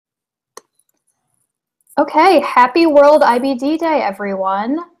Okay, happy World IBD Day,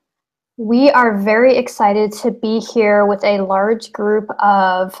 everyone. We are very excited to be here with a large group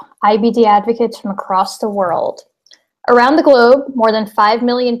of IBD advocates from across the world. Around the globe, more than 5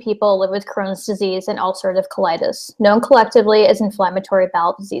 million people live with Crohn's disease and ulcerative colitis, known collectively as inflammatory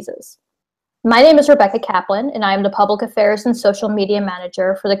bowel diseases. My name is Rebecca Kaplan, and I am the Public Affairs and Social Media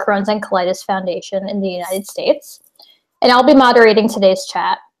Manager for the Crohn's and Colitis Foundation in the United States, and I'll be moderating today's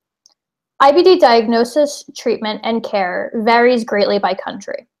chat. IBD diagnosis, treatment, and care varies greatly by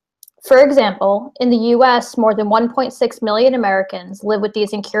country. For example, in the US, more than 1.6 million Americans live with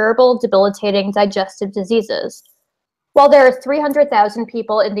these incurable, debilitating digestive diseases, while there are 300,000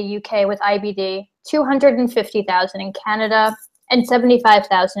 people in the UK with IBD, 250,000 in Canada, and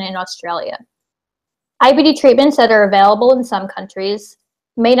 75,000 in Australia. IBD treatments that are available in some countries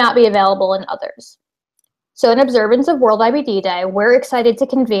may not be available in others. So in observance of World IBD Day, we're excited to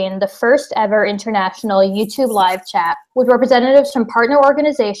convene the first ever international YouTube live chat with representatives from partner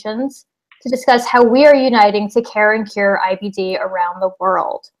organizations to discuss how we are uniting to care and cure IBD around the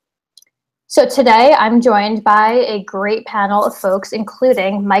world. So today I'm joined by a great panel of folks,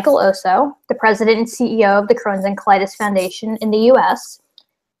 including Michael Osso, the president and CEO of the Crohn's and Colitis Foundation in the US,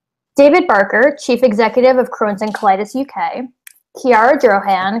 David Barker, chief executive of Crohn's and Colitis UK, Chiara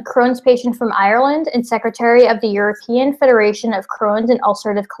Drohan, Crohn's patient from Ireland and secretary of the European Federation of Crohn's and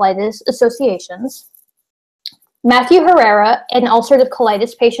Ulcerative Colitis Associations, Matthew Herrera, an ulcerative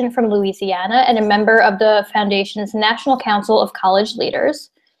colitis patient from Louisiana and a member of the Foundation's National Council of College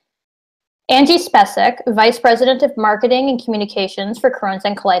Leaders, Angie Spesic, vice president of marketing and communications for Crohn's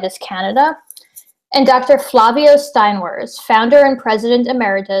and Colitis Canada, and Dr. Flavio Steinwers, founder and president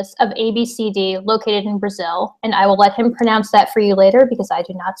emeritus of ABCD, located in Brazil, and I will let him pronounce that for you later because I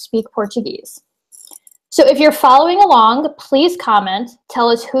do not speak Portuguese. So if you're following along, please comment, tell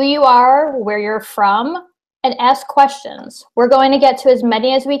us who you are, where you're from, and ask questions. We're going to get to as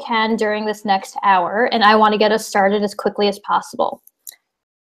many as we can during this next hour, and I want to get us started as quickly as possible.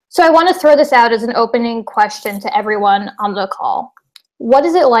 So I want to throw this out as an opening question to everyone on the call. What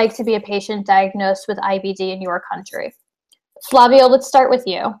is it like to be a patient diagnosed with IBD in your country? Flavio, let's start with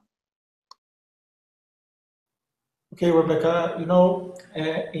you. Okay, Rebecca,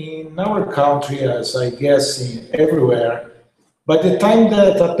 in our country, as I guess in everywhere, by the time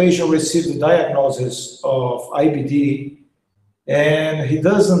that a patient receives the diagnosis of IBD and he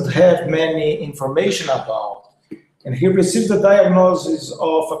doesn't have many information about, and he receives the diagnosis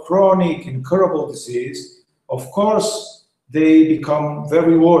of a chronic incurable disease, of course, they become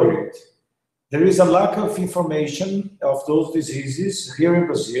very worried. There is a lack of information of those diseases here in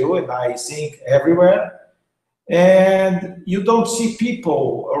Brazil, and I think everywhere. And you don't see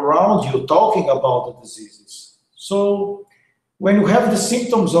people around you talking about the diseases. So when you have the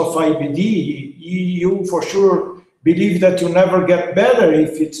symptoms of IBD, you for sure believe that you never get better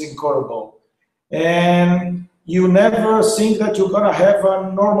if it's incurable. And you never think that you're gonna have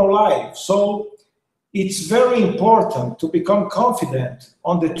a normal life. So it's very important to become confident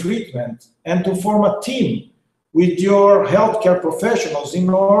on the treatment and to form a team with your healthcare professionals in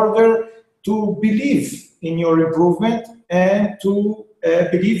order to believe in your improvement and to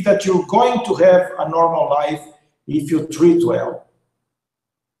believe that you're going to have a normal life if you treat well.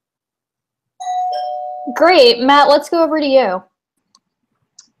 Great. Matt, let's go over to you.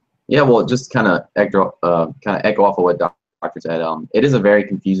 Yeah, well, just kind of echo off of what Dr. said. It is a very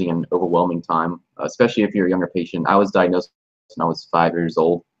confusing and overwhelming time, especially if you're a younger patient. I was diagnosed when I was 5 years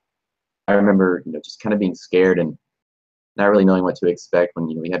old. I remember, just kind of being scared and not really knowing what to expect when,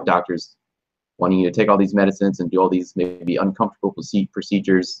 we have doctors wanting you to take all these medicines and do all these maybe uncomfortable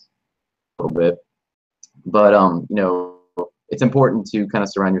procedures a little bit. But, it's important to kind of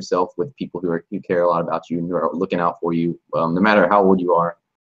surround yourself with people who care a lot about you and who are looking out for you, no matter how old you are.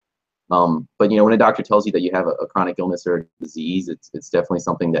 But when a doctor tells you that you have a chronic illness or a disease, it's definitely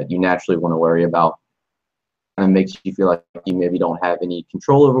something that you naturally want to worry about. And it makes you feel like you maybe don't have any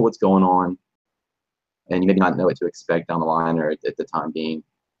control over what's going on, and you maybe not know what to expect down the line or at the time being.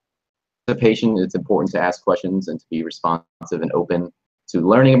 As a patient, it's important to ask questions and to be responsive and open to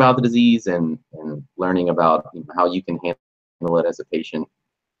learning about the disease and learning about how you can handle it as a patient.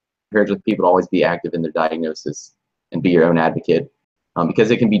 Encourage with people to always be active in their diagnosis and be your own advocate.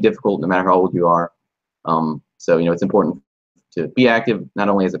 Because it can be difficult no matter how old you are. So, it's important to be active, not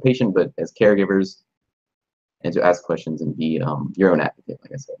only as a patient, but as caregivers, and to ask questions and be your own advocate,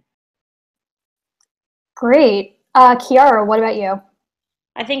 like I said. Great. Chiara, what about you?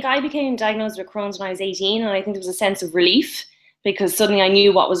 I think I became diagnosed with Crohn's when I was 18, and I think there was a sense of relief because suddenly I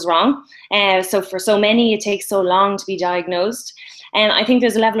knew what was wrong. So for so many, it takes so long to be diagnosed. And I think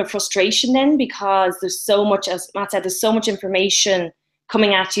there's a level of frustration then, because there's so much, as Matt said, there's so much information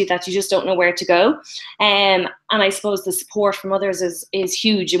coming at you that you just don't know where to go. And I suppose the support from others is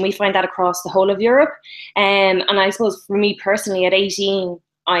huge, and we find that across the whole of Europe. And I suppose for me personally, at 18,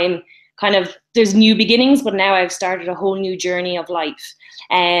 I'm kind of, there's new beginnings, but now I've started a whole new journey of life.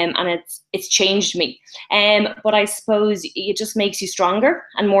 And it's changed me. But I suppose it just makes you stronger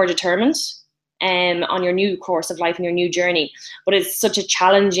and more determined on your new course of life and your new journey. But it's such a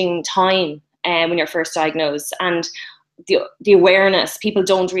challenging time when you're first diagnosed, and the awareness, people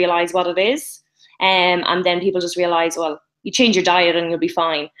don't realize what it is, and then people just realize, well, you change your diet and you'll be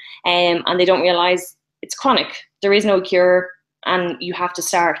fine, and they don't realize it's chronic. There is no cure, and you have to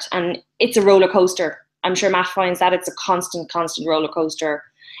start, and it's a roller coaster. I'm sure Matt finds that it's a constant roller coaster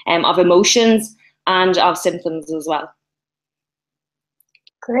of emotions and of symptoms as well.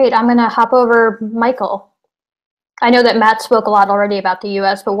 Great. I'm going to hop over Michael. I know that Matt spoke a lot already about the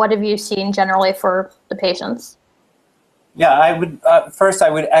US, but what have you seen generally for the patients? Yeah, I would first I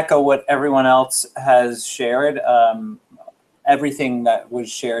would echo what everyone else has shared. Everything that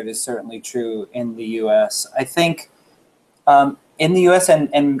was shared is certainly true in the US. I think in the US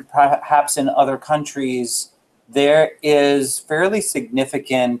and perhaps in other countries, there is fairly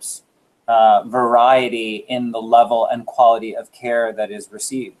significant variety in the level and quality of care that is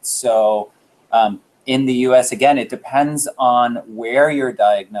received. So in the US, again, it depends on where you're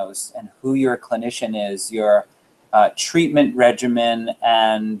diagnosed and who your clinician is, your treatment regimen,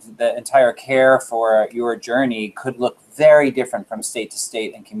 and the entire care for your journey could look very different from state to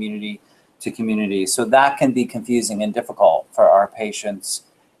state and community to community. So that can be confusing and difficult for our patients.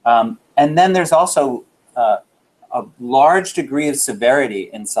 And then there's also a large degree of severity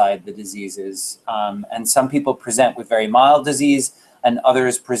inside the diseases. And some people present with very mild disease, and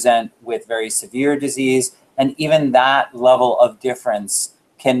others present with very severe disease. And even that level of difference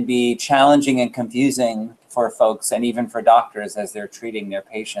can be challenging and confusing for folks, and even for doctors as they're treating their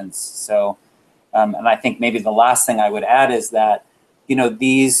patients. So, and I think maybe the last thing I would add is that, you know,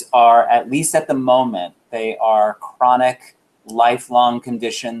 these are, at least at the moment, they are chronic, lifelong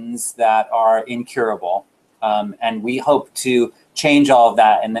conditions that are incurable. And we hope to change all of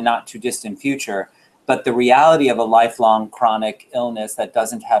that in the not too distant future. But the reality of a lifelong chronic illness that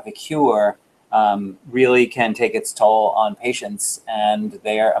doesn't have a cure really can take its toll on patients, and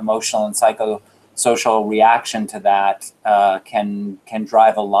their emotional and psychosocial reaction to that can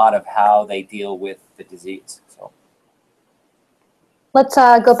drive a lot of how they deal with the disease. So let's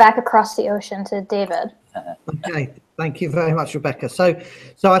go back across the ocean to David. Okay, thank you very much, Rebecca. So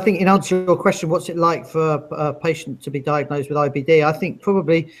I think in answer to your question, what's it like for a patient to be diagnosed with IBD? I think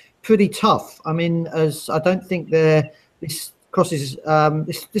probably pretty tough. I mean, as I don't think this crosses,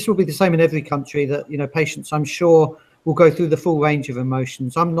 this will be the same in every country, that, you know, patients, I'm sure, will go through the full range of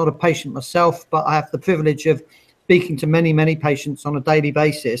emotions. I'm not a patient myself, but I have the privilege of speaking to many, many patients on a daily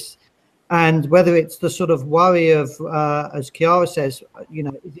basis. And whether it's the sort of worry of, as Chiara says, you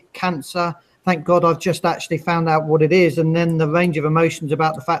know, is it cancer? Thank God I've just actually found out what it is. And then the range of emotions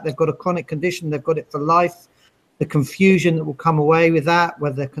about the fact they've got a chronic condition, they've got it for life, the confusion that will come away with that,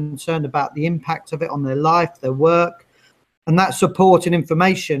 whether they're concerned about the impact of it on their life, their work. And that support and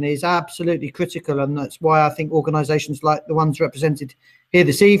information is absolutely critical. And that's why I think organisations like the ones represented here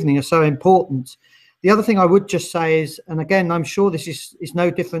this evening are so important. The other thing I would just say is, and again, I'm sure this is no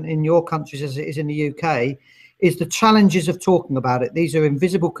different in your countries as it is in the UK, is the challenges of talking about it. These are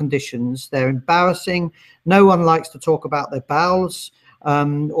invisible conditions. They're embarrassing. No one likes to talk about their bowels,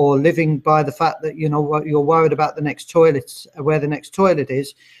 or living by the fact that, you know, you're worried about the next toilet, where the next toilet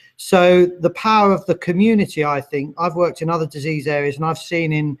is. So the power of the community, I think, I've worked in other disease areas, and I've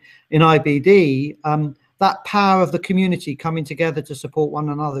seen in IBD, that power of the community coming together to support one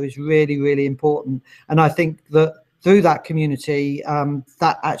another is really, really important. And I think that through that community,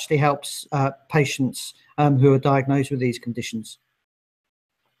 that actually helps patients who are diagnosed with these conditions.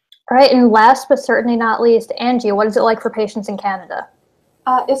 All right, and last but certainly not least, Angie, what is it like for patients in Canada?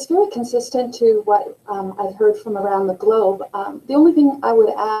 It's very consistent to what I've heard from around the globe. The only thing I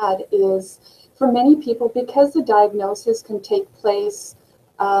would add is, for many people, because the diagnosis can take place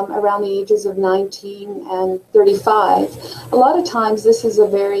around the ages of 19 and 35, a lot of times this is a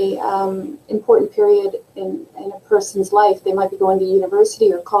very important period in a person's life. They might be going to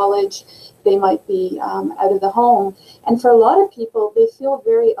university or college, they might be out of the home, and for a lot of people, they feel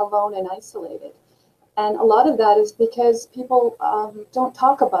very alone and isolated. And a lot of that is because people don't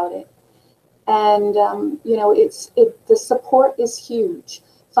talk about it. And, you know, the support is huge.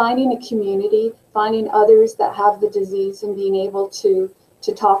 Finding a community, finding others that have the disease and being able to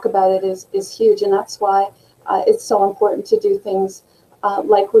talk about it is huge. And that's why it's so important to do things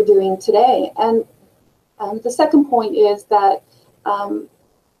like we're doing today. And the second point is that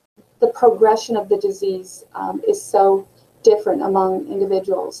the progression of the disease is so different among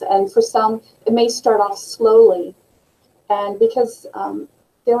individuals. And for some, it may start off slowly. And because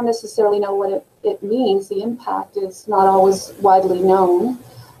they don't necessarily know what it means, the impact is not always widely known.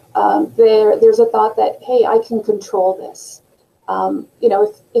 There's a thought that, hey, I can control this. You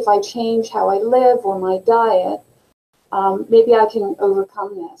know, if I change how I live or my diet, maybe I can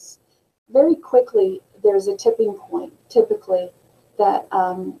overcome this. Very quickly, there's a tipping point, typically, that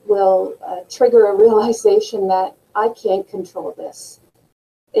will trigger a realization that I can't control this.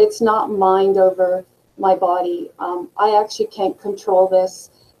 It's not mind over my body. I actually can't control this.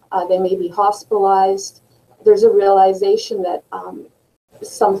 They may be hospitalized. There's a realization that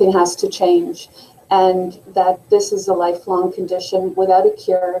something has to change, and that this is a lifelong condition without a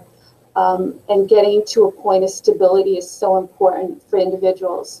cure. And getting to a point of stability is so important for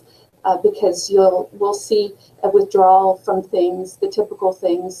individuals because we'll see a withdrawal from things, the typical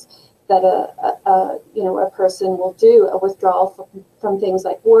things that a person will do, a withdrawal from things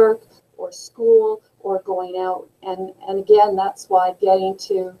like work or school or going out. And again, that's why getting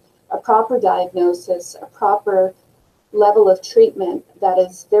to a proper diagnosis, a proper level of treatment that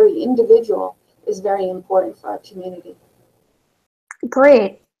is very individual is very important for our community.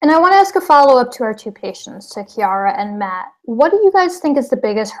 Great. And I want to ask a follow-up to our two patients, to Chiara and Matt. What do you guys think is the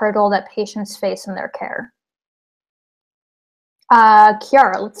biggest hurdle that patients face in their care?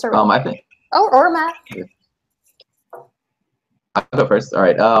 Chiara, let's start with I think. Or Matt. I'll go first. All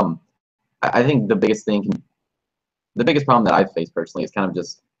right. I think the biggest problem that I've faced personally is kind of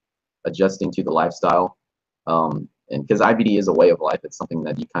just adjusting to the lifestyle. And because IBD is a way of life, it's something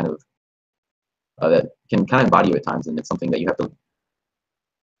that you kind of that can kind of embody you at times, and it's something that you have to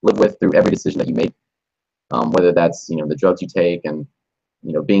live with through every decision that you make, whether that's the drugs you take and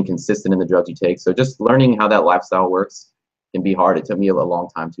being consistent in the drugs you take. So just learning how that lifestyle works can be hard. It took me a long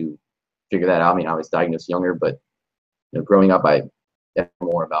time to figure that out. I mean, I was diagnosed younger, but growing up, I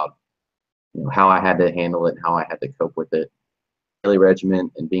definitely more about how I had to handle it, how I had to cope with it. Daily regimen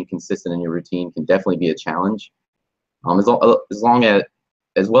and being consistent in your routine can definitely be a challenge. As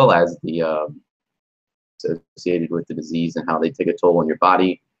well as the associated with the disease and how they take a toll on your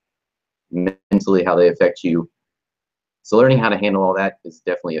body, mentally, how they affect you. So learning how to handle all that is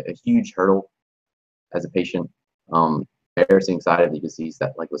definitely a huge hurdle as a patient. Embarrassing side of the disease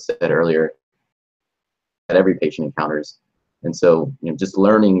that, like was said earlier, that every patient encounters. And so, just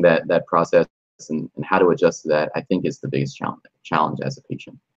learning that process and how to adjust to that, I think is the biggest challenge as a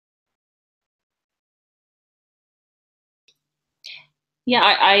patient. Yeah,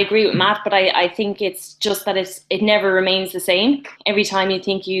 I agree with Matt, but I think it's just that it never remains the same. Every time you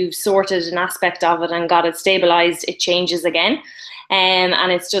think you've sorted an aspect of it and got it stabilized, it changes again.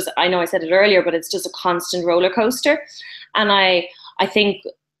 And it's just, I know I said it earlier, but it's just a constant roller coaster. And I think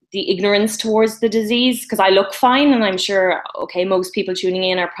the ignorance towards the disease, because I look fine, and I'm sure, okay, most people tuning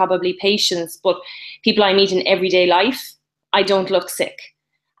in are probably patients, but people I meet in everyday life, I don't look sick.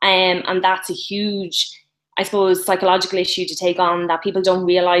 And that's a huge, I suppose, psychological issue to take on, that people don't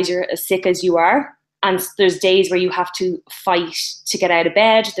realize you're as sick as you are. And there's days where you have to fight to get out of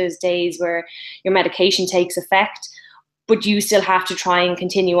bed. There's days where your medication takes effect, but you still have to try and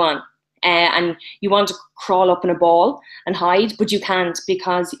continue on. And you want to crawl up in a ball and hide, but you can't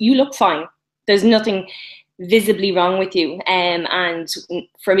because you look fine. There's nothing visibly wrong with you. And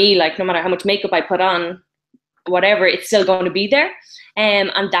for me, like, no matter how much makeup I put on, whatever, it's still going to be there.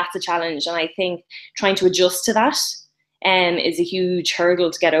 And that's a challenge. And I think trying to adjust to that is a huge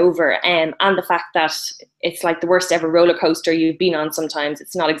hurdle to get over. And the fact that it's like the worst ever roller coaster you've been on sometimes.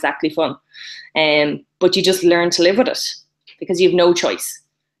 It's not exactly fun. But you just learn to live with it because you have no choice.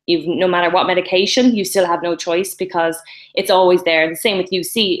 No matter what medication, you still have no choice because it's always there. And the same with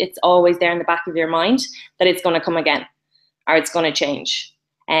UC, it's always there in the back of your mind that it's going to come again or it's going to change.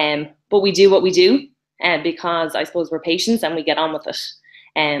 But we do what we do because I suppose we're patients and we get on with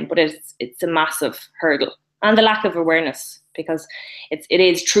it. But it's a massive hurdle, and the lack of awareness, because it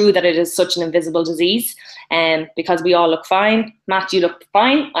is true that it is such an invisible disease, because we all look fine. Matt, you look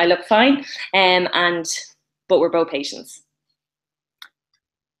fine. I look fine. But we're both patients.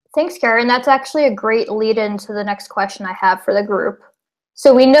 Thanks, Karen. That's actually a great lead into the next question I have for the group.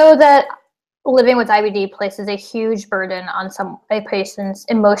 So we know that living with IBD places a huge burden on a patient's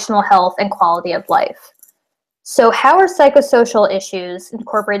emotional health and quality of life. So how are psychosocial issues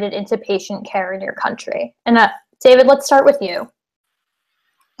incorporated into patient care in your country? And David, let's start with you.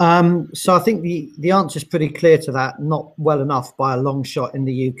 So I think the answer is pretty clear to that. Not well enough by a long shot in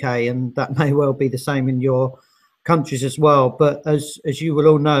the UK, and that may well be the same in your countries as well. But as you will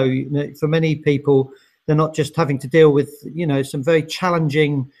all know, for many people, they're not just having to deal with some very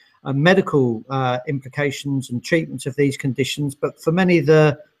challenging medical implications and treatments of these conditions, but for many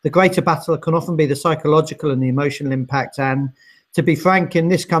the greater battle can often be the psychological and the emotional impact. And to be frank, in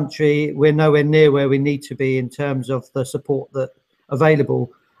this country, we're nowhere near where we need to be in terms of the support that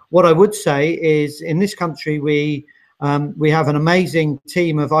available. What I would say is, in this country, we have an amazing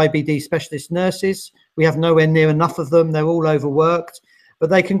team of IBD specialist nurses. We have nowhere near enough of them. They're all overworked, but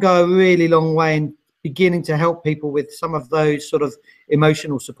they can go a really long way in beginning to help people with some of those sort of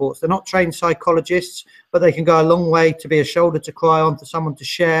emotional supports. They're not trained psychologists, but they can go a long way to be a shoulder to cry on, for someone to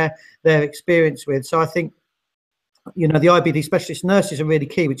share their experience with. So I think, the IBD specialist nurses are really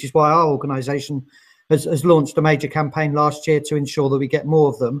key, which is why our organisation has launched a major campaign last year to ensure that we get more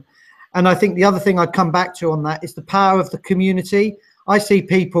of them. And I think the other thing I'd come back to on that is the power of the community. I see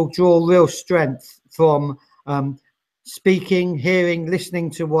people draw real strength from speaking, hearing, listening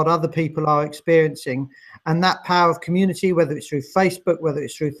to what other people are experiencing, and that power of community, whether it's through Facebook, whether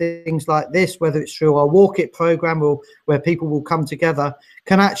it's through things like this, whether it's through our Walk It program, or where people will come together,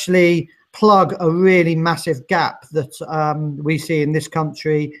 can actually plug a really massive gap that we see in this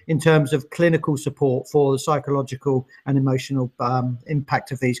country in terms of clinical support for the psychological and emotional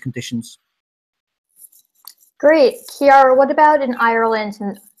impact of these conditions. Great. Chiara, what about in Ireland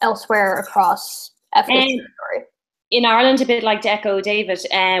and elsewhere across EFCCA territory? In Ireland, a bit like to echo David,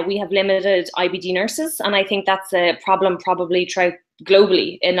 we have limited IBD nurses, and I think that's a problem probably throughout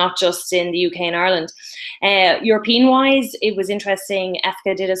globally, and not just in the UK and Ireland. European-wise, it was interesting.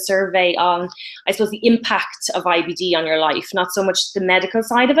 EFCCA did a survey on, I suppose, the impact of IBD on your life, not so much the medical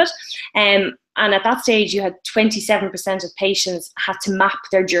side of it. And at that stage, you had 27% of patients had to map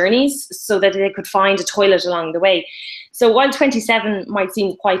their journeys so that they could find a toilet along the way. So while 27 might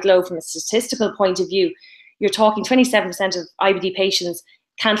seem quite low from a statistical point of view, you're talking 27% of IBD patients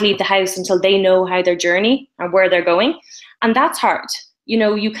can't leave the house until they know how their journey and where they're going. And that's hard.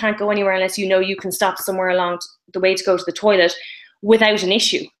 You can't go anywhere unless you can stop somewhere along the way to go to the toilet without an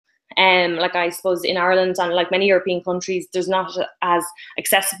issue. Like I suppose in Ireland and like many European countries, there's not as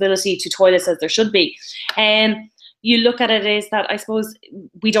accessibility to toilets as there should be. You look at it as that I suppose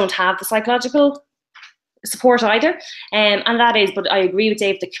we don't have the psychological support either, and that is, but I agree with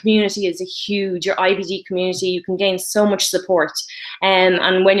Dave, the community is a huge, your IBD community, you can gain so much support,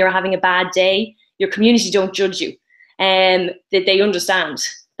 and when you're having a bad day, your community don't judge you, that they understand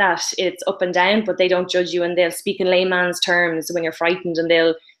that it's up and down, but they don't judge you, and they'll speak in layman's terms when you're frightened, and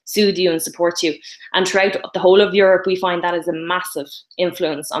they'll soothe you and support you. And throughout the whole of Europe, we find that is a massive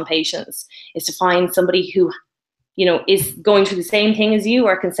influence on patients, is to find somebody who is going through the same thing as you,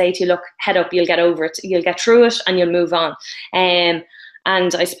 or can say to you, look, head up, you'll get over it, you'll get through it, and you'll move on. And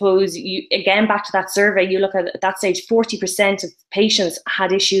I suppose, again, back to that survey, you look at that stage, 40% of patients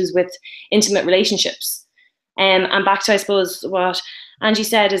had issues with intimate relationships. And back to, I suppose, what Angie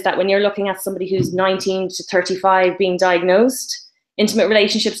said, is that when you're looking at somebody who's 19 to 35 being diagnosed, intimate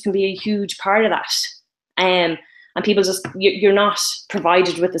relationships can be a huge part of that. And people just, you're not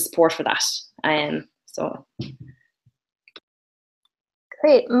provided with the support for that. So.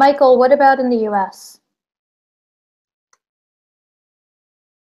 Great. Michael, what about in the US?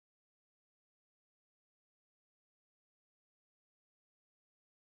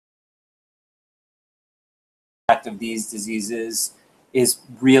 Of these diseases is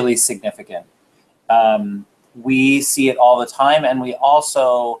really significant. We see it all the time, and we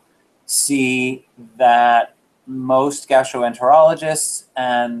also see that most gastroenterologists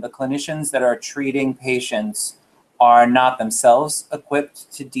and the clinicians that are treating patients are not themselves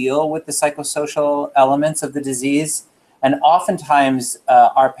equipped to deal with the psychosocial elements of the disease. And oftentimes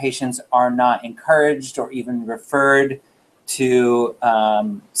our patients are not encouraged or even referred to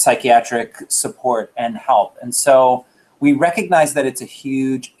psychiatric support and help. And so we recognize that it's a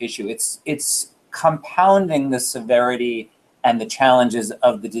huge issue. It's compounding the severity and the challenges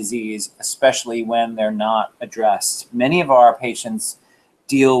of the disease, especially when they're not addressed. Many of our patients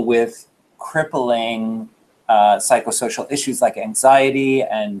deal with crippling psychosocial issues like anxiety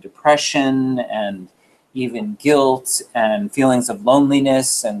and depression and even guilt and feelings of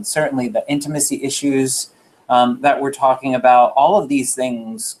loneliness, and certainly the intimacy issues that we're talking about. All of these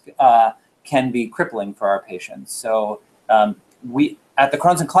things can be crippling for our patients. So we at the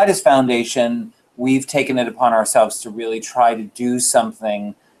Crohn's and Colitis Foundation, we've taken it upon ourselves to really try to do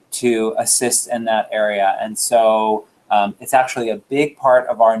something to assist in that area. And so it's actually a big part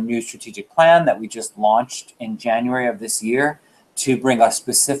of our new strategic plan that we just launched in January of this year, to bring a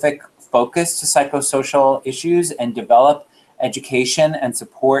specific focus to psychosocial issues and develop education and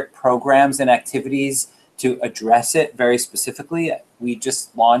support programs and activities to address it very specifically. We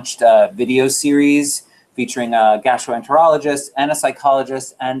just launched a video series featuring a gastroenterologist and a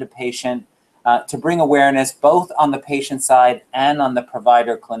psychologist and a patient to bring awareness both on the patient side and on the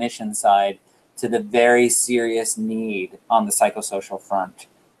provider clinician side to the very serious need on the psychosocial front.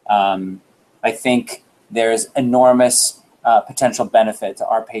 I think there's enormous potential benefit to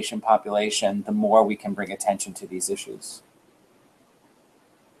our patient population the more we can bring attention to these issues.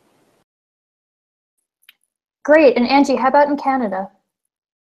 Great. And Angie, how about in Canada?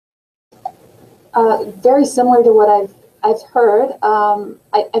 Very similar to what I've heard.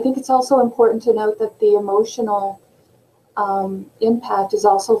 I think it's also important to note that the emotional impact is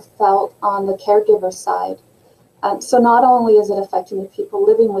also felt on the caregiver side. So not only is it affecting the people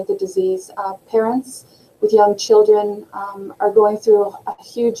living with the disease, parents with young children are going through a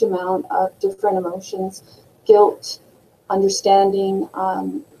huge amount of different emotions: guilt, understanding,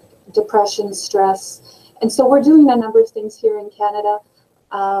 depression, stress. And so we're doing a number of things here in Canada.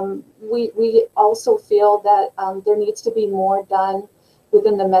 We also feel that there needs to be more done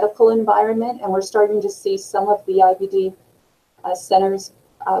within the medical environment, and we're starting to see some of the IBD centers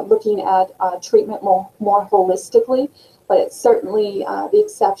looking at treatment more holistically, but it's certainly the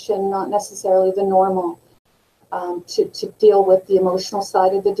exception, not necessarily the normal, to deal with the emotional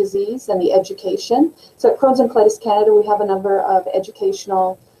side of the disease and the education. So at Crohn's and Colitis Canada, we have a number of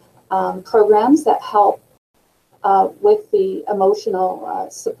educational programs that help with the emotional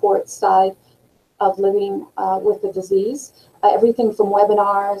support side of living with the disease. Everything from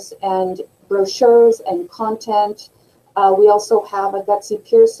webinars and brochures and content. We also have a Gutsy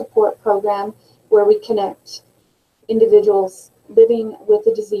peer support program where we connect individuals living with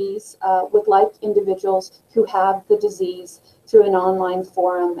the disease with like individuals who have the disease through an online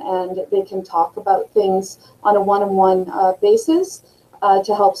forum, and they can talk about things on a one-on-one basis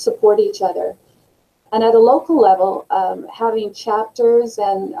to help support each other. And at a local level, having chapters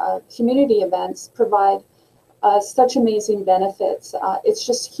and community events provide such amazing benefits. It's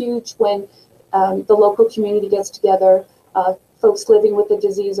just huge when the local community gets together, folks living with the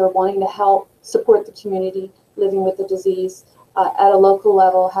disease or wanting to help support the community living with the disease at a local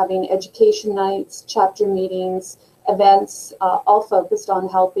level, having education nights, chapter meetings, events, all focused on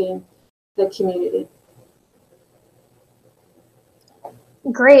helping the community.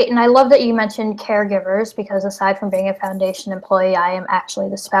 Great. And I love that you mentioned caregivers, because aside from being a foundation employee, I am actually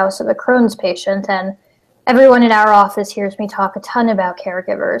the spouse of a Crohn's patient, and everyone in our office hears me talk a ton about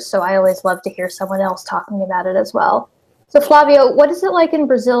caregivers. So I always love to hear someone else talking about it as well. So Flavio, what is it like in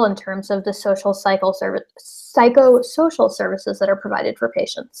Brazil in terms of the psychosocial services that are provided for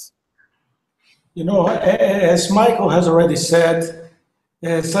patients? You know, as Michael has already said,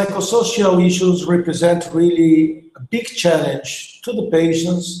 psychosocial issues represent really a big challenge to the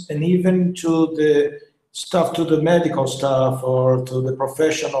patients and even to the medical staff or to the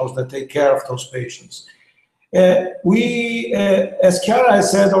professionals that take care of those patients. As Chiara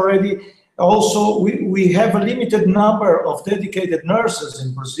has said already, also we have a limited number of dedicated nurses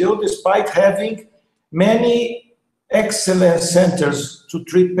in Brazil, despite having many excellent centers to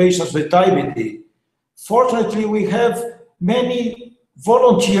treat patients with IBD. Fortunately, we have many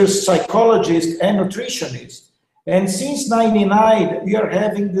volunteer psychologists and nutritionists. And since '99, we are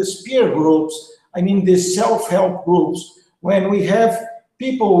having these peer groups, I mean these self-help groups, when we have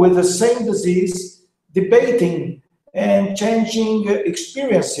people with the same disease debating and changing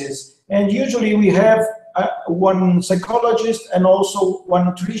experiences. And usually we have one psychologist and also one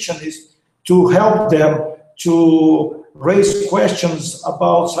nutritionist to help them to raise questions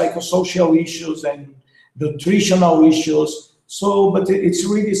about psychosocial issues and nutritional issues. So, but it's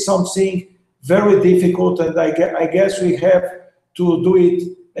really something very difficult, and I guess we have to do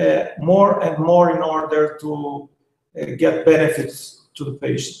it more and more in order to get benefits to the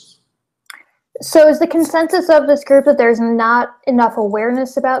patients. So is the consensus of this group that there's not enough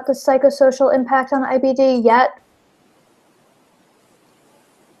awareness about the psychosocial impact on IBD yet?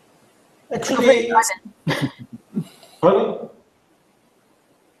 Actually, pardon?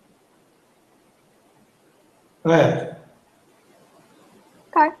 Go ahead.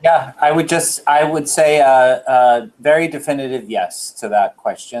 Okay. Yeah, I would say a very definitive yes to that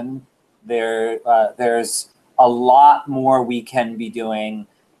question. There's a lot more we can be doing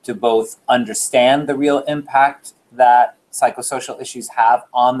to both understand the real impact that psychosocial issues have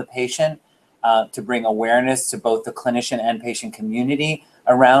on the patient, to bring awareness to both the clinician and patient community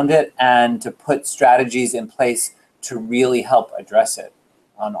around it, and to put strategies in place to really help address it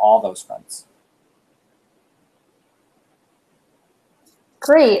on all those fronts.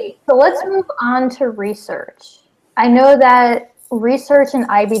 Great. So let's move on to research. I know that research in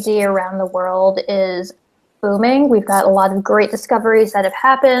IBD around the world is booming. We've got a lot of great discoveries that have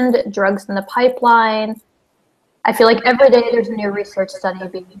happened, drugs in the pipeline. I feel like every day there's a new research study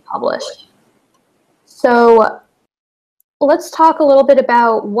being published. So let's talk a little bit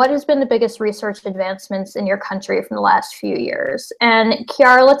about what has been the biggest research advancements in your country from the last few years. And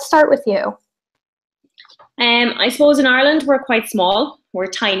Chiara, let's start with you. I suppose in Ireland we're quite small, we're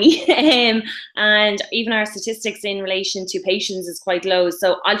tiny, and even our statistics in relation to patients is quite low.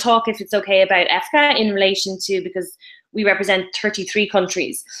 So I'll talk, if it's okay, about EFCCA in relation to, because we represent 33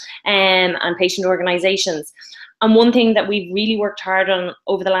 countries and patient organisations. And one thing that we've really worked hard on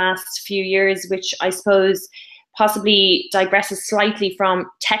over the last few years, which I suppose possibly digresses slightly from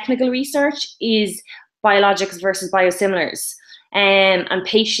technical research, is biologics versus biosimilars. And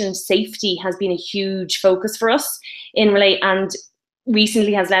patient safety has been a huge focus for us and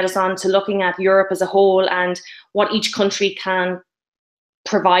recently has led us on to looking at Europe as a whole and what each country can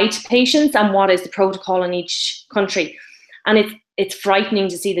provide to patients and what is the protocol in each country. And it's frightening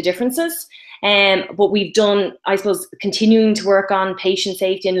to see the differences. But we've done, I suppose, continuing to work on patient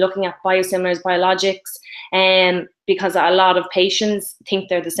safety and looking at biosimilars, biologics, because a lot of patients think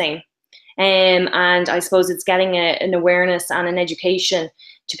they're the same. And I suppose it's getting an awareness and an education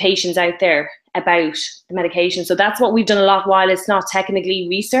to patients out there about the medication. So that's what we've done a lot. While it's not technically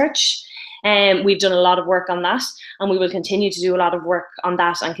research, we've done a lot of work on that, and we will continue to do a lot of work on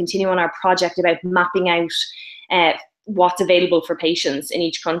that and continue on our project about mapping out what's available for patients in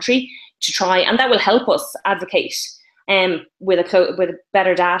each country to try, and that will help us advocate with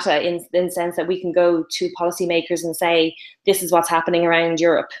better data in the sense that we can go to policymakers and say, this is what's happening around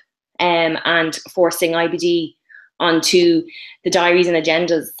Europe. And forcing IBD onto the diaries and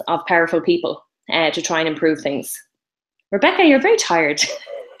agendas of powerful people to try and improve things. Rebecca, you're very tired.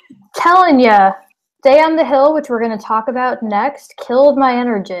 Telling ya, Day on the Hill, which we're going to talk about next, killed my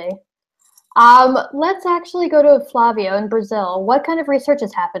energy. Let's actually go to Flavio in Brazil. What kind of research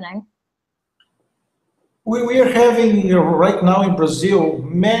is happening? We are having right now in Brazil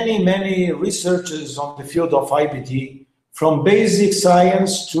many researchers on the field of IBD, from basic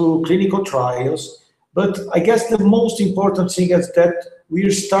science to clinical trials. But I guess the most important thing is that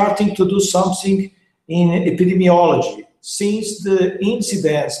we're starting to do something in epidemiology, since the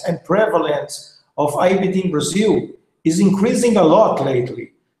incidence and prevalence of IBD in Brazil is increasing a lot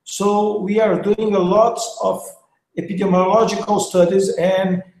lately. So we are doing a lot of epidemiological studies,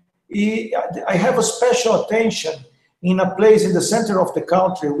 and I have a special attention in a place in the center of the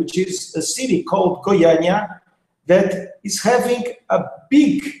country, which is a city called Goiânia, that is having a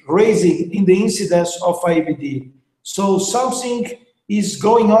big raising in the incidence of IBD. So something is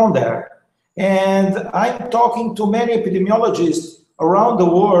going on there. And I'm talking to many epidemiologists around the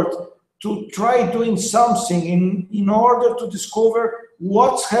world to try doing something in order to discover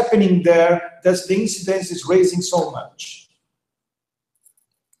what's happening there that the incidence is raising so much.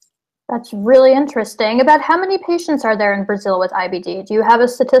 That's really interesting. About how many patients are there in Brazil with IBD? Do you have a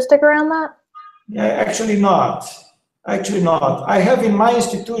statistic around that? Yeah, actually not. Actually not. I have in my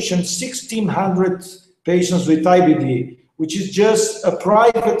institution 1,600 patients with IBD, which is just a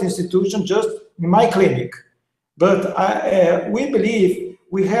private institution, just in my clinic. But we believe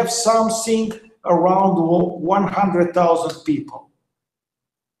we have something around 100,000 people.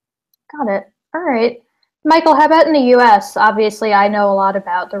 Got it. All right. Michael, how about in the US? Obviously, I know a lot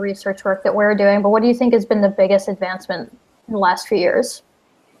about the research work that we're doing, but what do you think has been the biggest advancement in the last few years?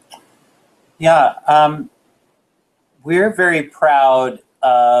 Yeah, we're very proud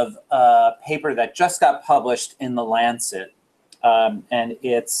of a paper that just got published in The Lancet, and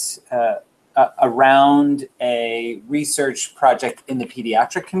it's around a research project in the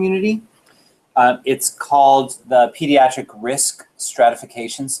pediatric community. It's called the Pediatric Risk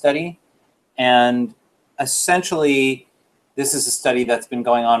Stratification Study, and essentially this is a study that's been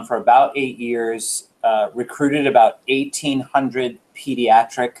going on for about 8 years, recruited about 1,800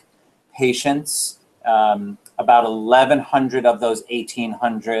 pediatric patients. About 1,100 of those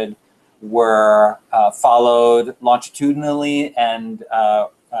 1,800 were followed longitudinally, and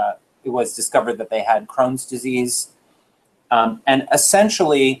it was discovered that they had Crohn's disease. And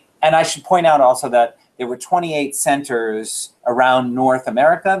essentially, and I should point out also that there were 28 centers around North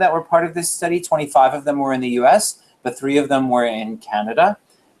America that were part of this study. 25 of them were in the US, but 3 of them were in Canada.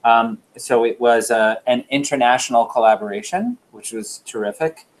 So it was an international collaboration, which was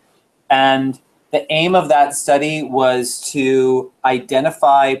terrific. And the aim of that study was to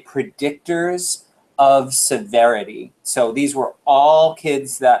identify predictors of severity. So these were all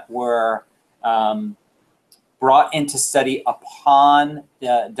kids that were brought into study upon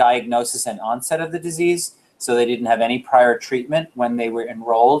the diagnosis and onset of the disease, so they didn't have any prior treatment when they were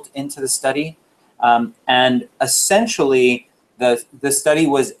enrolled into the study. And essentially, the study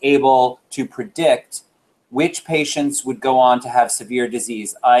was able to predict which patients would go on to have severe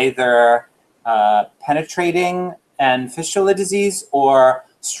disease, either penetrating and fistula disease or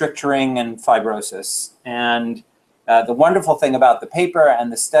stricturing and fibrosis. And the wonderful thing about the paper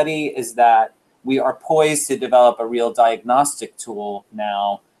and the study is that we are poised to develop a real diagnostic tool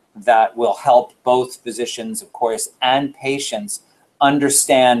now that will help both physicians, of course, and patients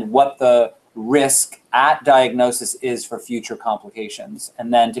understand what the risk at diagnosis is for future complications,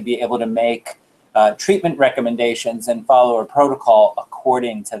 and then to be able to make treatment recommendations and follow a protocol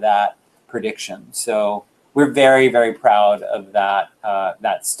according to that prediction. So we're very, very proud of that,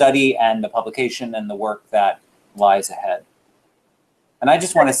 that study and the publication and the work that lies ahead. And I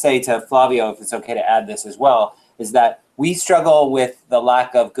just want to say to Flavio, if it's okay to add this as well, is that we struggle with the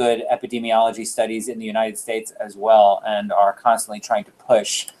lack of good epidemiology studies in the United States as well, and are constantly trying to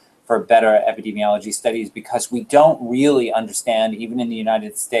push for better epidemiology studies, because we don't really understand, even in the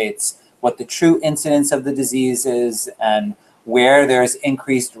United States, what the true incidence of the disease is and where there's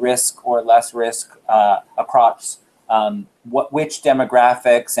increased risk or less risk across which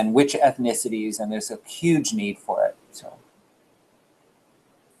demographics and which ethnicities, and there's a huge need for it. So.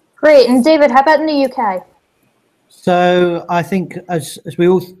 Great. And David, how about in the UK? So I think, as we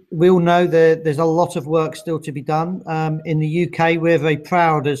all know, there's a lot of work still to be done. In the UK, we're very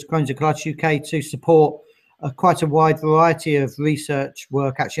proud as Crohn's and Colitis UK to support quite a wide variety of research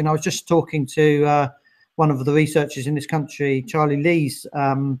work. Actually, and I was just talking to one of the researchers in this country, Charlie Lees,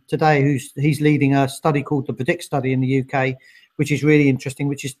 today, he's leading a study called the PREDICT study in the UK, which is really interesting,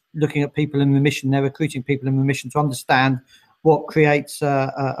 which is looking at people in remission. They're recruiting people in remission to understand what creates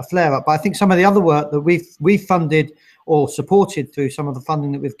a flare-up. But I think some of the other work that we've funded or supported through some of the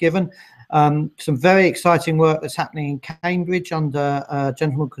funding that we've given, some very exciting work that's happening in Cambridge under a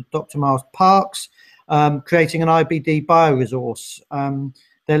gentleman called Dr. Miles Parks, creating an IBD bioresource.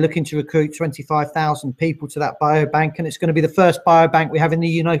 They're looking to recruit 25,000 people to that biobank, and it's going to be the first biobank we have in the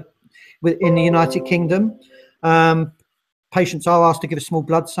United Kingdom. Patients are asked to give a small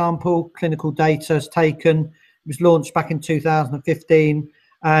blood sample. Clinical data is taken. It was launched back in 2015,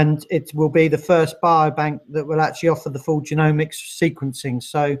 and it will be the first biobank that will actually offer the full genomics sequencing.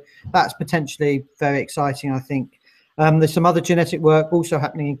 So that's potentially very exciting, I think. There's some other genetic work also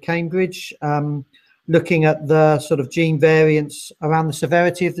happening in Cambridge, looking at the sort of gene variants around the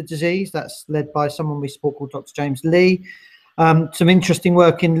severity of the disease. That's led by someone we support called Dr. James Lee. Some interesting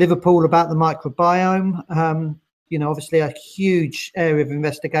work in Liverpool about the microbiome. You know, obviously a huge area of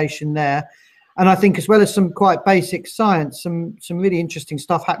investigation there. And I think, as well as some quite basic science, some really interesting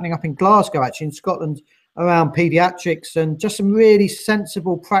stuff happening up in Glasgow, actually in Scotland, around paediatrics, and just some really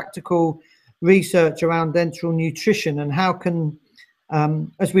sensible, practical research around enteral nutrition, and how can,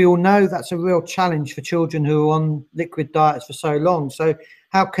 as we all know, that's a real challenge for children who are on liquid diets for so long. So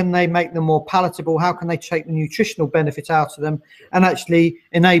how can they make them more palatable? How can they take the nutritional benefits out of them and actually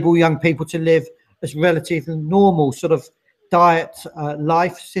enable young people to live as relatively normal sort of diet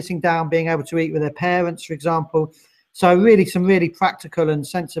life, sitting down, being able to eat with their parents, for example. So really some really practical and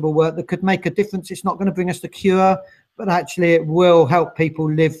sensible work that could make a difference. It's not going to bring us the cure, but actually it will help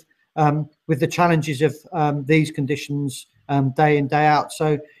people live with the challenges of these conditions day in, day out.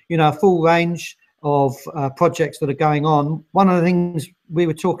 So, you know, a full range of projects that are going on. One of the things I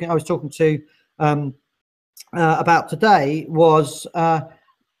was talking to about today was,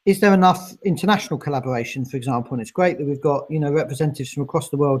 is there enough international collaboration, for example? And it's great that we've got, you know, representatives from across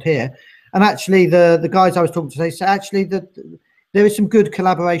the world here. And actually, the guys I was talking to today say actually that there is some good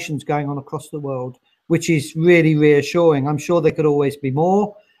collaborations going on across the world, which is really reassuring. I'm sure there could always be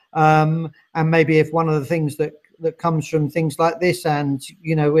more. And maybe if one of the things that comes from things like this, and,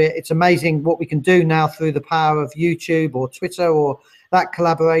 you know, it's amazing what we can do now through the power of YouTube or Twitter or that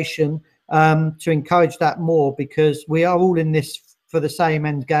collaboration, to encourage that more, because we are all in this for the same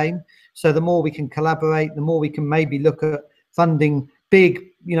end game. So the more we can collaborate, the more we can maybe look at funding big,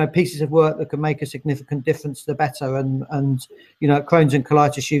 you know, pieces of work that can make a significant difference, the better. And you know, at Crohn's and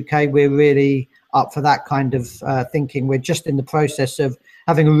Colitis UK, we're really up for that kind of thinking. We're just in the process of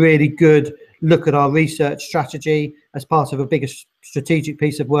having a really good look at our research strategy as part of a bigger strategic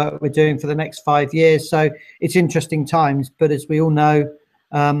piece of work we're doing for the next 5 years. So it's interesting times, but as we all know,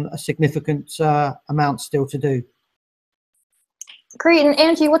 a significant amount still to do. Great. And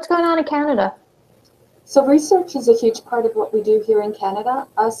Angie, what's going on in Canada? So research is a huge part of what we do here in Canada.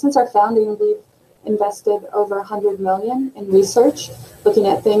 Since our founding, we've invested over 100 million in research, looking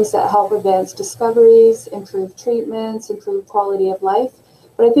at things that help advance discoveries, improve treatments, improve quality of life.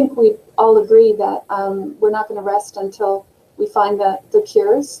 But I think we all agree that we're not going to rest until we find the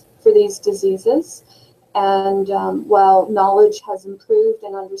cures for these diseases. And while knowledge has improved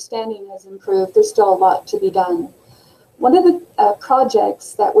and understanding has improved, there's still a lot to be done. One of the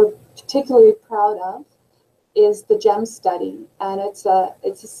projects that we're particularly proud of is the GEM study. And it's a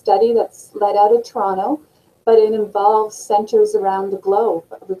study that's led out of Toronto, but it involves centers around the globe,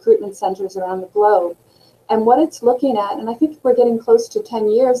 recruitment centers around the globe. And what it's looking at, and I think we're getting close to 10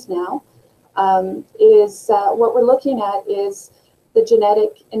 years now, is what we're looking at is the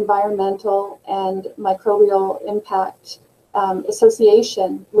genetic, environmental, and microbial impact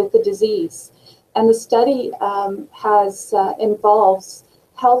association with the disease. And the study involves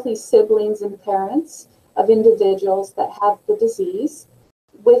healthy siblings and parents of individuals that have the disease,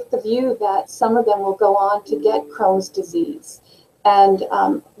 with the view that some of them will go on to get Crohn's disease. And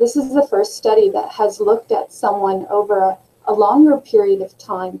this is the first study that has looked at someone over a longer period of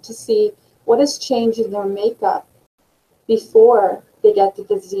time to see what has changed in their makeup before they get the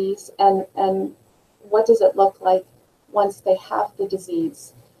disease, and what does it look like once they have the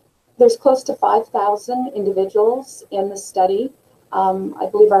disease. There's close to 5,000 individuals in the study. I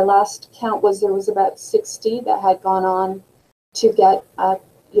believe our last count was there was about 60 that had gone on to get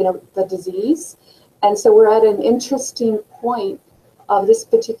the disease. And so we're at an interesting point of this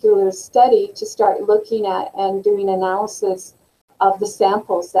particular study to start looking at and doing analysis of the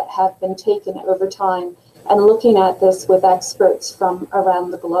samples that have been taken over time, and looking at this with experts from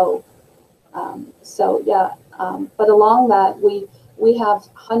around the globe. But along that, we have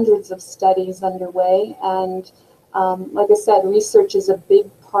hundreds of studies underway, and like I said, research is a big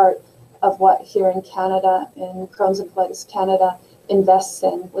part of what here in Canada, in Crohn's and Colitis Canada, invests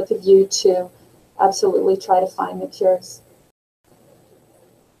in, with a view to absolutely try to find the cures.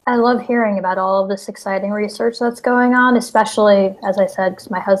 I love hearing about all of this exciting research that's going on, especially, as I said,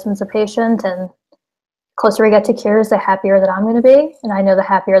 because my husband's a patient, and the closer we get to cures, the happier that I'm going to be, and I know the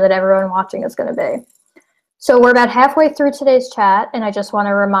happier that everyone watching is going to be. So we're about halfway through today's chat, and I just want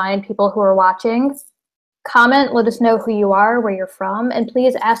to remind people who are watching, comment, let us know who you are, where you're from, and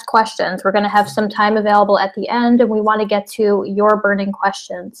please ask questions. We're going to have some time available at the end, and we want to get to your burning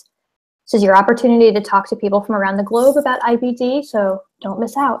questions. This is your opportunity to talk to people from around the globe about IBD, so don't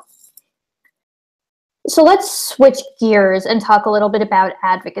miss out. So let's switch gears and talk a little bit about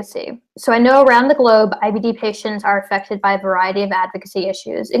advocacy. So I know around the globe, IBD patients are affected by a variety of advocacy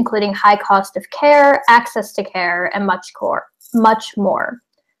issues, including high cost of care, access to care, and much more.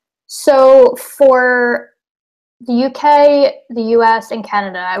 So for the UK, the US, and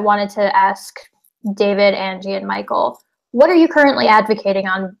Canada, I wanted to ask David, Angie, and Michael, what are you currently advocating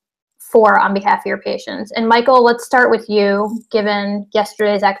on behalf of your patients? And Michael, let's start with you, given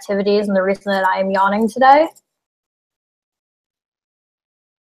yesterday's activities and the reason that I am yawning today.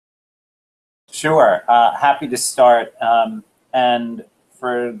 Sure, happy to start. And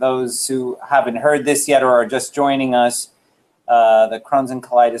for those who haven't heard this yet or are just joining us, the Crohn's and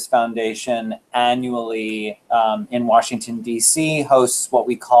Colitis Foundation annually in Washington, D.C. hosts what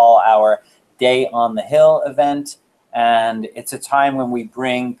we call our Day on the Hill event. And it's a time when we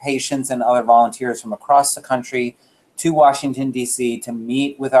bring patients and other volunteers from across the country to Washington, D.C. to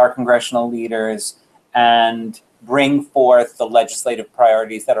meet with our congressional leaders and bring forth the legislative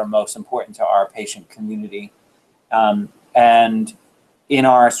priorities that are most important to our patient community. And in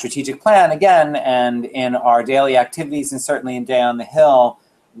our strategic plan, again, and in our daily activities, and certainly in Day on the Hill,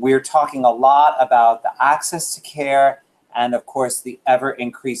 we're talking a lot about the access to care and, of course, the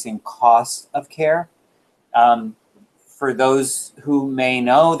ever-increasing cost of care. For those who may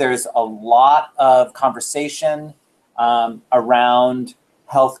know, there's a lot of conversation around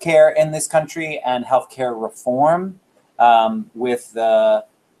healthcare in this country and healthcare reform, with the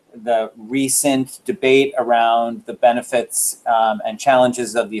recent debate around the benefits and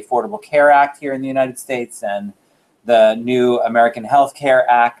challenges of the Affordable Care Act here in the United States and the new American Health Care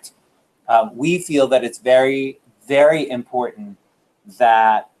Act. We feel that it's very, very important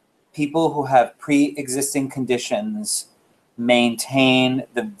that people who have pre-existing conditions maintain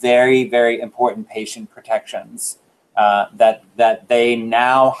the very, very important patient protections that they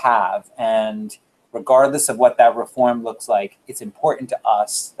now have. And regardless of what that reform looks like, it's important to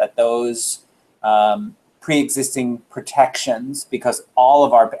us that those pre-existing protections, because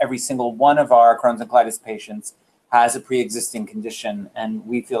every single one of our Crohn's and Colitis patients has a pre-existing condition, and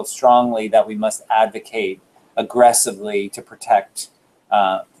we feel strongly that we must advocate aggressively to protect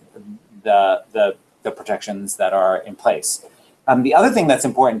the protections that are in place. The other thing that's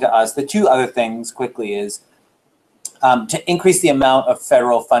important to us, the two other things quickly, is to increase the amount of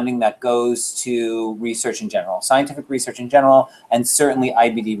federal funding that goes to research in general, scientific research in general, and certainly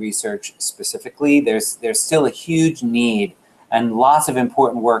IBD research specifically. There's still a huge need and lots of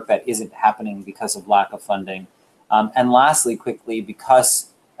important work that isn't happening because of lack of funding. And lastly, quickly, because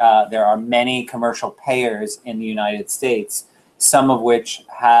there are many commercial payers in the United States, some of which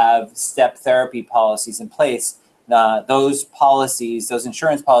have step therapy policies in place. Those policies, those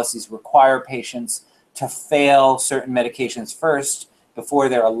insurance policies, require patients to fail certain medications first before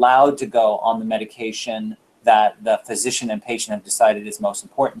they're allowed to go on the medication that the physician and patient have decided is most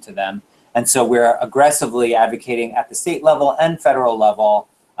important to them. And so we're aggressively advocating at the state level and federal level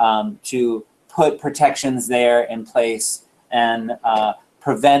to put protections there in place and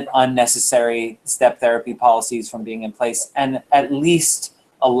prevent unnecessary step therapy policies from being in place, and at least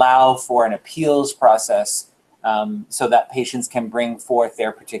allow for an appeals process so that patients can bring forth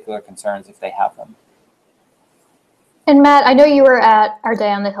their particular concerns if they have them. And Matt, I know you were at our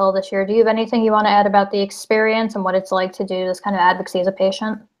Day on the Hill this year. Do you have anything you want to add about the experience and what it's like to do this kind of advocacy as a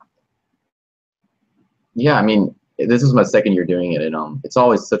patient? Yeah, I mean, this is my second year doing it, and it's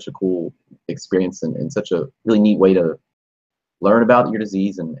always such a cool experience and such a really neat way to learn about your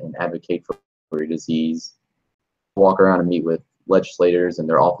disease and advocate for your disease. Walk around and meet with legislators and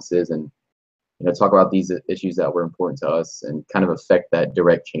their offices, and talk about these issues that were important to us and kind of affect that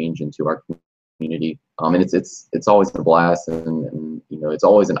direct change into our community. And it's always a blast, and it's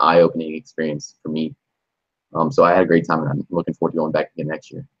always an eye-opening experience for me. So I had a great time, and I'm looking forward to going back again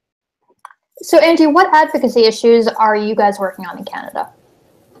next year. So Angie, what advocacy issues are you guys working on in Canada?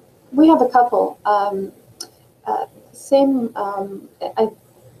 We have a couple. The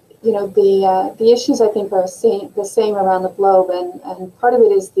issues I think are the same around the globe, and part of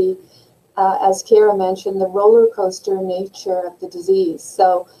it is the, as Kira mentioned, the roller coaster nature of the disease.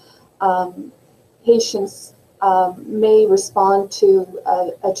 So patients may respond to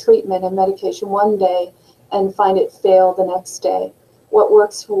a treatment and medication one day and find it fail the next day. What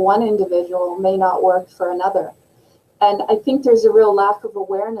works for one individual may not work for another. And I think there's a real lack of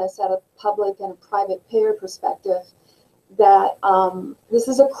awareness at a public and a private payer perspective that this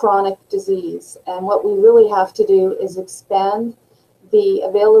is a chronic disease. And what we really have to do is expand the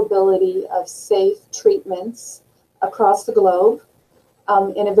availability of safe treatments across the globe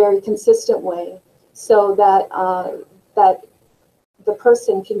in a very consistent way, so that that the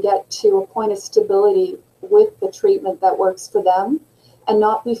person can get to a point of stability with the treatment that works for them, and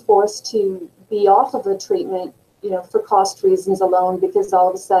not be forced to be off of a treatment, for cost reasons alone, because all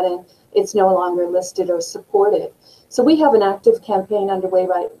of a sudden it's no longer listed or supported. So we have an active campaign underway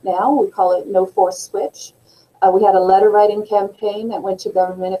right now. We call it No Forced Switch. We had a letter writing campaign that went to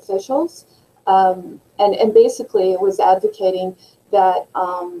government officials, and basically it was advocating that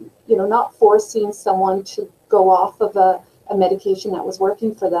not forcing someone to go off of a medication that was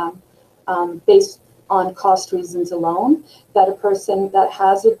working for them based on cost reasons alone, that a person that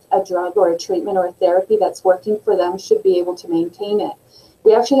has a drug or a treatment or a therapy that's working for them should be able to maintain it.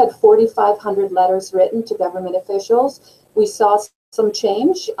 We actually had 4,500 letters written to government officials. We saw some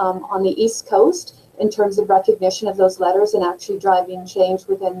change on the East Coast in terms of recognition of those letters and actually driving change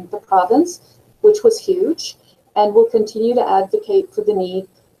within the province, which was huge. And we'll continue to advocate for the need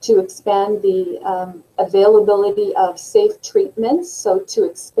to expand the availability of safe treatments, so to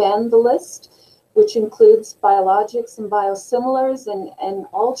expand the list, which includes biologics and biosimilars and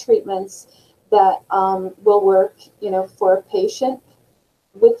all treatments that will work, for a patient,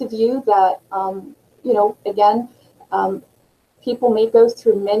 with the view that, again, people may go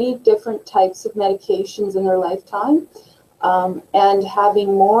through many different types of medications in their lifetime, and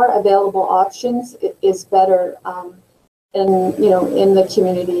having more available options is better in the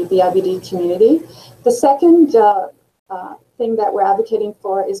community, the IBD community. The second thing that we're advocating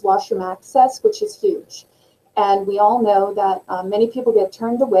for is washroom access, which is huge. And we all know that many people get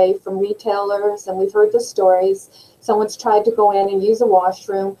turned away from retailers, and we've heard the stories. Someone's tried to go in and use a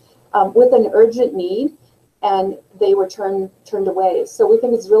washroom with an urgent need, and they were turned away. So we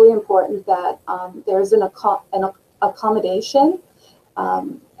think it's really important that there's an accommodation,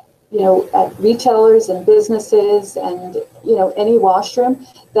 at retailers and businesses and, any washroom,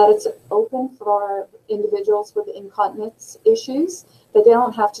 that it's open for individuals with incontinence issues, that they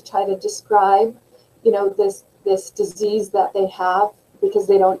don't have to try to describe, this disease that they have because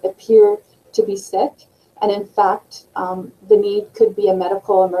they don't appear to be sick. And in fact, the need could be a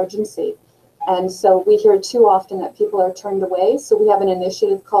medical emergency. And so we hear too often that people are turned away. So we have an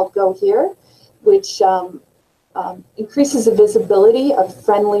initiative called Go Here, which increases the visibility of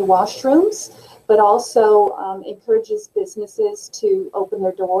friendly washrooms, but also encourages businesses to open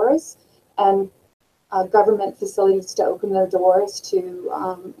their doors and government facilities to open their doors to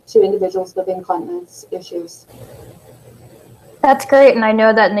individuals with incontinence issues. That's great, and I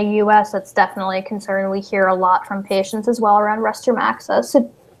know that in the U.S. that's definitely a concern. We hear a lot from patients as well around restroom access.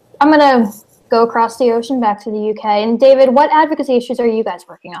 So I'm going to go across the ocean back to the UK. And David, what advocacy issues are you guys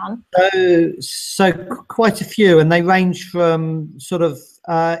working on? So quite a few, and they range from sort of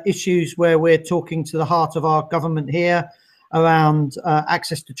issues where we're talking to the heart of our government here around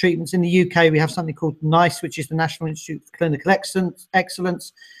access to treatments. In the UK, we have something called NICE, which is the National Institute for Clinical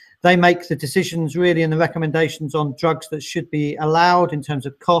Excellence. They make the decisions really and the recommendations on drugs that should be allowed in terms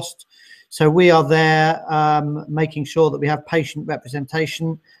of cost. So we are there making sure that we have patient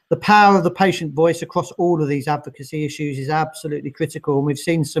representation. The power of the patient voice across all of these advocacy issues is absolutely critical. And we've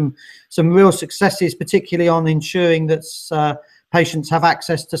seen some real successes, particularly on ensuring that patients have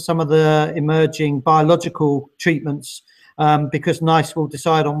access to some of the emerging biological treatments, because NICE will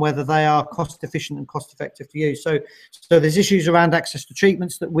decide on whether they are cost efficient and cost effective to use. So there's issues around access to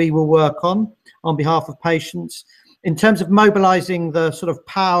treatments that we will work on behalf of patients. In terms of mobilizing the sort of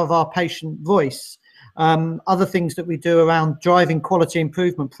power of our patient voice, other things that we do around driving quality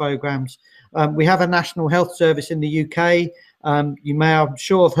improvement programs. We have a National Health Service in the UK. You may, I'm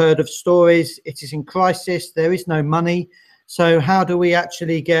sure, have heard of stories. It is in crisis. There is no money. So how do we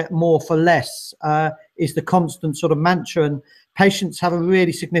actually get more for less is the constant sort of mantra, and patients have a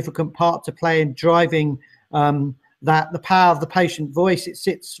really significant part to play in driving that, the power of the patient voice. It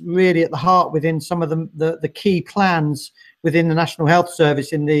sits really at the heart within some of the key plans within the National Health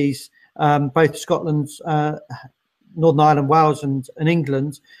Service in these, both Scotland's, Northern Ireland, Wales and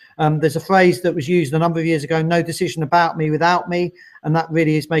England. There's a phrase that was used a number of years ago, no decision about me without me, and that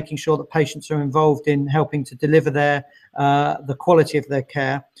really is making sure that patients are involved in helping to deliver the quality of their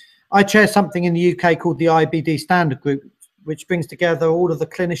care. I chair something in the UK called the IBD Standard Group, which brings together all of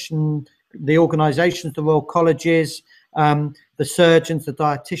the organisations, the Royal Colleges, the surgeons, the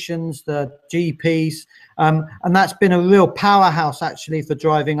dietitians, the GPs, and that's been a real powerhouse actually for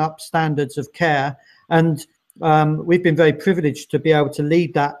driving up standards of care. And we've been very privileged to be able to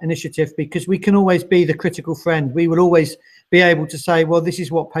lead that initiative, because we can always be the critical friend. We will always be able to say, well, this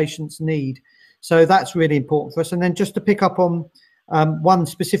is what patients need. So that's really important for us. And then just to pick up on one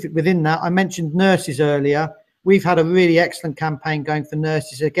specific within that, I mentioned nurses earlier. We've had a really excellent campaign going for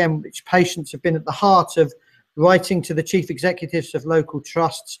nurses, again, which patients have been at the heart of, writing to the chief executives of local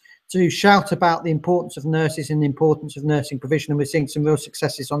trusts to shout about the importance of nurses and the importance of nursing provision. And we're seeing some real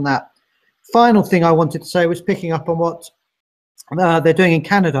successes on that. Final thing I wanted to say was picking up on what they're doing in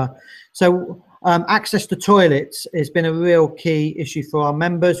Canada. So access to toilets has been a real key issue for our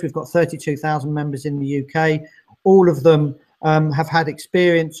members. We've got 32,000 members in the UK. All of them have had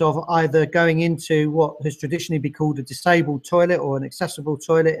experience of either going into what has traditionally been called a disabled toilet or an accessible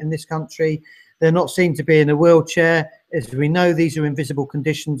toilet in this country. They're not seen to be in a wheelchair. As we know, these are invisible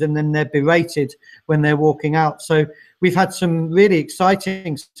conditions, and then they're berated when they're walking out. So we've had some really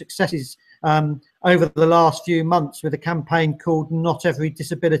exciting successes over the last few months with a campaign called Not Every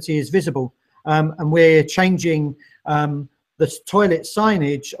Disability is Visible. And we're changing the toilet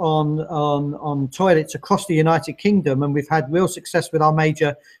signage on toilets across the United Kingdom, and we've had real success with our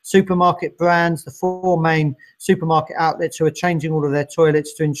major supermarket brands, the 4 main supermarket outlets who are changing all of their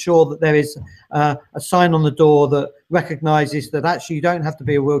toilets to ensure that there is a sign on the door that recognises that actually you don't have to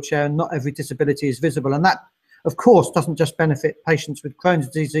be a wheelchair and not every disability is visible. And that, of course, doesn't just benefit patients with Crohn's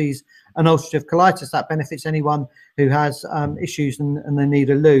disease and ulcerative colitis. That benefits anyone who has issues and they need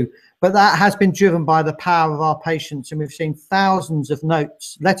a loo. But that has been driven by the power of our patients, and we've seen thousands of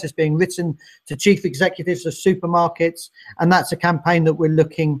letters being written to chief executives of supermarkets, and that's a campaign that we're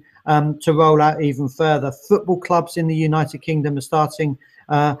looking to roll out even further. Football clubs in the United Kingdom are starting,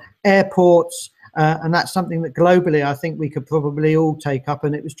 airports, and that's something that globally I think we could probably all take up.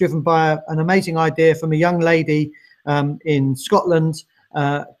 And it was driven by an amazing idea from a young lady in Scotland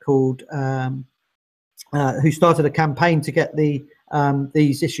called who started a campaign to get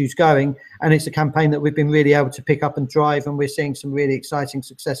these issues going, and it's a campaign that we've been really able to pick up and drive, and we're seeing some really exciting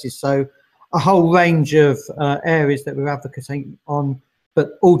successes. So a whole range of areas that we're advocating on,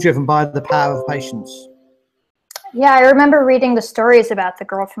 but all driven by the power of patients. Yeah, I remember reading the stories about the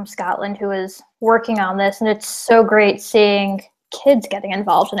girl from Scotland who was working on this, and it's so great seeing kids getting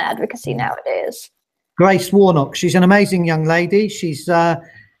involved in advocacy nowadays. Grace Warnock, she's an amazing young lady. She's a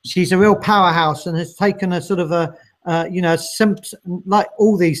real powerhouse and has taken a sort of like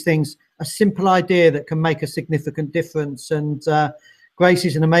all these things, a simple idea that can make a significant difference. And Grace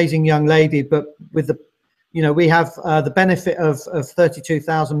is an amazing young lady, but with You know, we have the benefit of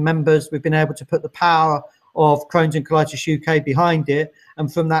 32,000 members. We've been able to put the power of Crohn's and Colitis UK behind it.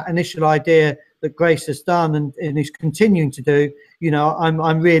 And from that initial idea that Grace has done and is continuing to do, you know,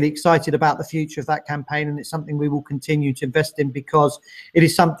 I'm really excited about the future of that campaign, and it's something we will continue to invest in because it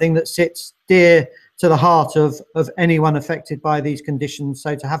is something that sits dear to the heart of anyone affected by these conditions.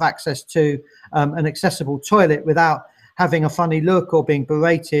 So to have access to an accessible toilet without having a funny look or being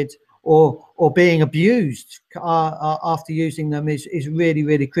berated or being abused after using them is really,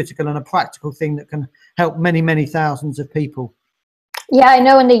 really critical and a practical thing that can help many, many thousands of people. Yeah, I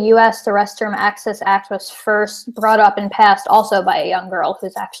know in the US, the Restroom Access Act was first brought up and passed also by a young girl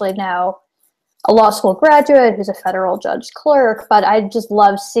who's actually now a law school graduate, who's a federal judge clerk, but I just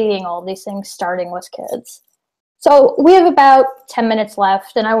love seeing all these things starting with kids. So we have about 10 minutes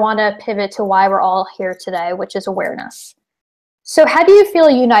left, and I want to pivot to why we're all here today, which is awareness. So how do you feel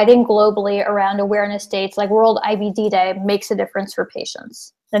uniting globally around awareness dates like World IBD Day makes a difference for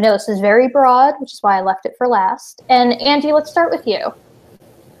patients? I know this is very broad, which is why I left it for last. And Angie, let's start with you.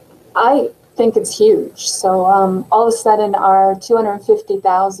 I think it's huge. So all of a sudden our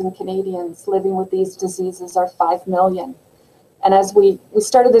 250,000 Canadians living with these diseases are 5 million. And as we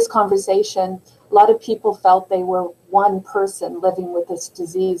started this conversation, a lot of people felt they were one person living with this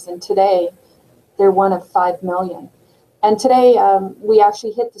disease. And today they're one of 5 million. And today we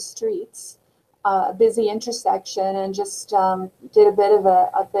actually hit the streets, a busy intersection, and just did a bit of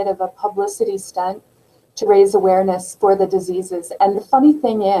a publicity stunt to raise awareness for the diseases. And the funny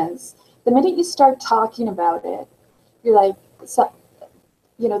thing is, the minute you start talking about it, you're like, so,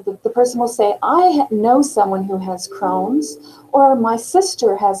 you know, the person will say, I know someone who has Crohn's, or my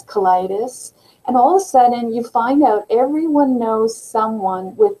sister has colitis. And all of a sudden you find out everyone knows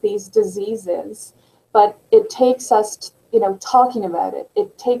someone with these diseases. But it takes us, you know, talking about it.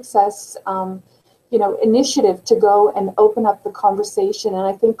 It takes us, you know, initiative to go and open up the conversation. And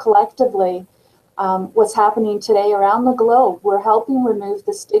I think collectively, what's happening today around the globe, we're helping remove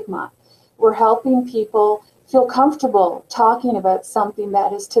the stigma. We're helping people feel comfortable talking about something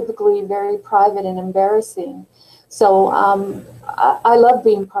that is typically very private and embarrassing. So I love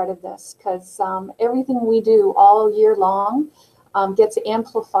being part of this because everything we do all year long gets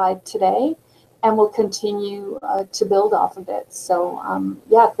amplified today. And we'll continue to build off of it. So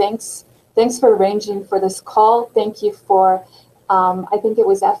yeah, thanks for arranging for this call. Thank you for, I think it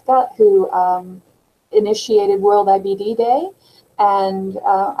was EFCCA who initiated World IBD Day. And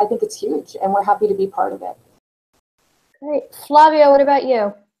I think it's huge, and we're happy to be part of it. Great. Flavio, what about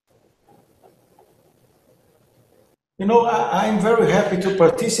you? You know, I'm very happy to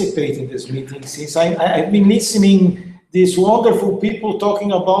participate in this meeting since I've been listening these wonderful people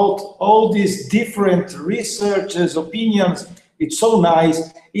talking about all these different researches, opinions. It's so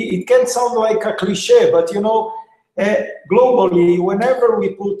nice. It can sound like a cliche, but you know, globally, whenever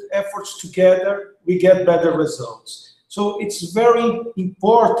we put efforts together, we get better results. So it's very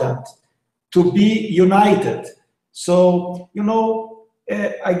important to be united. So, you know,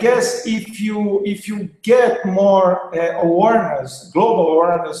 I guess if you get more awareness, global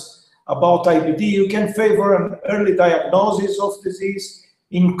awareness, about IBD, you can favor an early diagnosis of disease,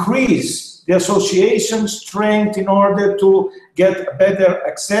 increase the association strength in order to get better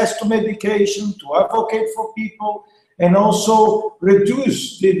access to medication, to advocate for people, and also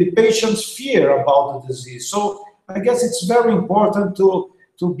reduce the patient's fear about the disease. So I guess it's very important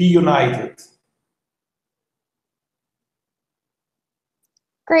to be united.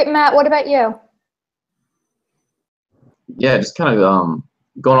 Great, Matt, what about you? Yeah, just kind of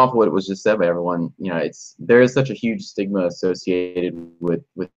going off of what was just said by everyone, you know, there is such a huge stigma associated with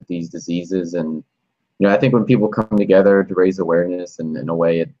these diseases, and you know, I think when people come together to raise awareness, and in a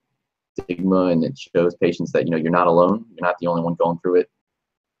way, it's stigma, and it shows patients that, you know, you're not alone, you're not the only one going through it.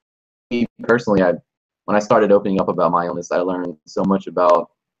 Me personally, when I started opening up about my illness, I learned so much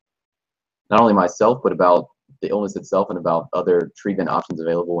about not only myself, but about the illness itself and about other treatment options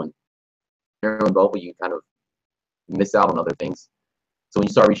available. And you're involved, you kind of miss out on other things. So when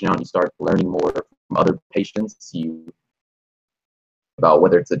you start reaching out and you start learning more from other patients, about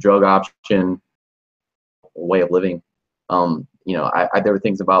whether it's a drug option, a way of living, you know, there were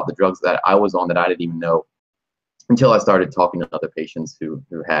things about the drugs that I was on that I didn't even know until I started talking to other patients who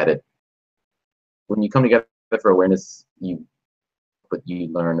had it. When you come together for awareness, you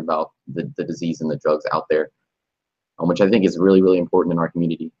learn about the disease and the drugs out there, which I think is really, really important in our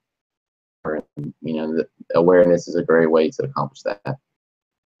community. And, you know, the awareness is a great way to accomplish that.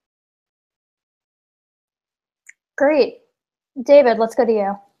 Great. David, let's go to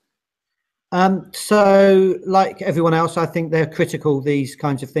you. So like everyone else, I think they're critical, these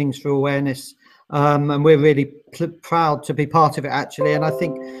kinds of things, for awareness. And we're really proud to be part of it, actually. And I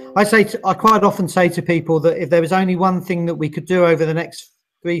think I quite often say to people that if there was only one thing that we could do over the next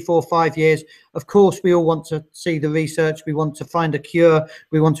 3, 4, 5 years, of course we all want to see the research, we want to find a cure,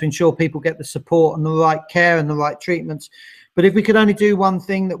 we want to ensure people get the support and the right care and the right treatments. But if we could only do one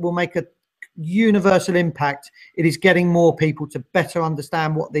thing that will make a universal impact, it is getting more people to better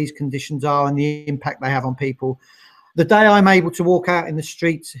understand what these conditions are and the impact they have on people. The day I'm able to walk out in the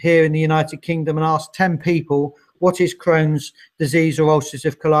streets here in the United Kingdom and ask 10 people, what is Crohn's disease or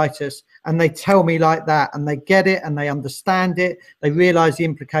ulcerative colitis? And they tell me like that, and they get it and they understand it, they realize the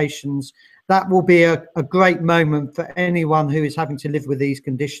implications. That will be a great moment for anyone who is having to live with these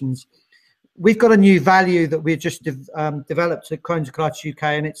conditions. We've got a new value that we've just developed at Crohn's Colitis UK,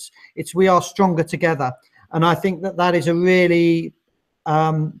 and it's we are stronger together. And I think that that is a really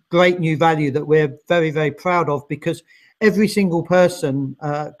great new value that we're very, very proud of, because every single person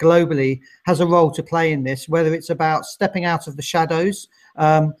globally has a role to play in this, whether it's about stepping out of the shadows.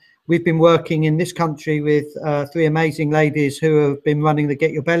 We've been working in this country with 3 amazing ladies who have been running the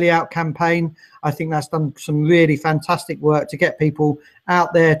Get Your Belly Out campaign. I think that's done some really fantastic work to get people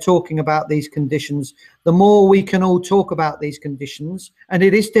out there talking about these conditions. The more we can all talk about these conditions, and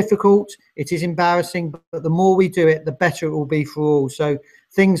it is difficult, it is embarrassing, but the more we do it, the better it will be for all. So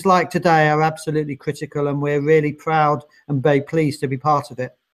things like today are absolutely critical, and we're really proud and very pleased to be part of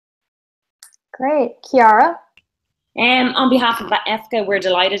it. Great. Chiara? On behalf of EFCCA, we're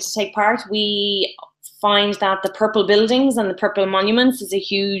delighted to take part. We find that the purple buildings and the purple monuments is a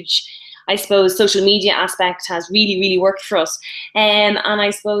huge, I suppose, social media aspect has really, really worked for us. And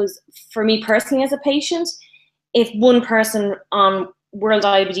I suppose for me personally as a patient, if one person on World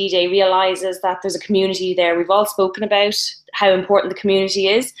IBD Day realizes that there's a community there, we've all spoken about how important the community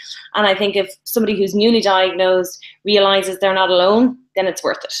is. And I think if somebody who's newly diagnosed realizes they're not alone, then it's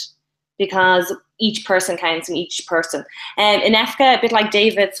worth it, because each person counts and each person. In EFCCA, a bit like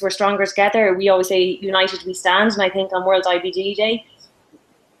David's, we're stronger together. We always say, united we stand. And I think on World IBD Day,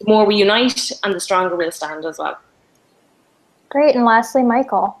 the more we unite and the stronger we'll stand as well. Great. And lastly,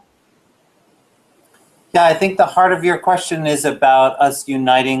 Michael. Yeah, I think the heart of your question is about us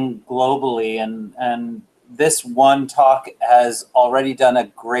uniting globally. And this one talk has already done a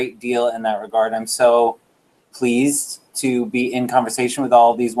great deal in that regard. I'm so pleased to be in conversation with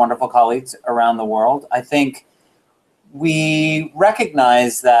all these wonderful colleagues around the world. I think we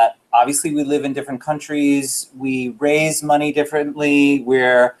recognize that obviously we live in different countries, we raise money differently, we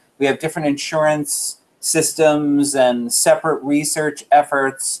have different insurance systems and separate research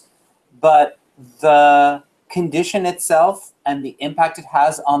efforts, but the condition itself and the impact it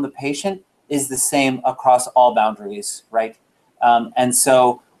has on the patient is the same across all boundaries, right? And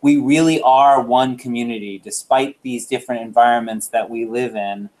so we really are one community despite these different environments that we live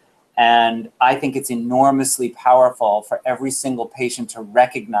in. And I think it's enormously powerful for every single patient to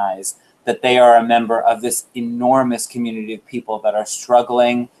recognize that they are a member of this enormous community of people that are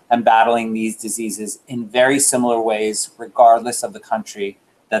struggling and battling these diseases in very similar ways, regardless of the country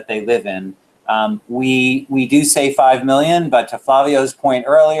that they live in. We do say 5 million, but to Flavio's point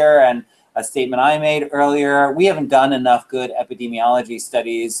earlier and a statement I made earlier, we haven't done enough good epidemiology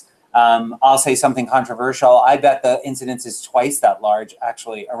studies. I'll say something controversial. I bet the incidence is twice that large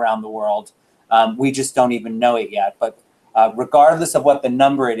actually around the world. We just don't even know it yet. But regardless of what the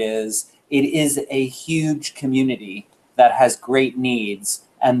number it is a huge community that has great needs.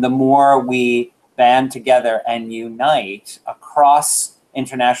 And the more we band together and unite across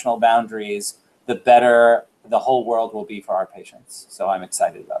international boundaries, the better the whole world will be for our patients. So I'm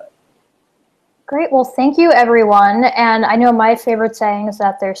excited about it. Great. Well, thank you, everyone. And I know my favorite saying is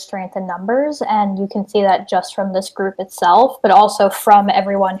that there's strength in numbers, and you can see that just from this group itself, but also from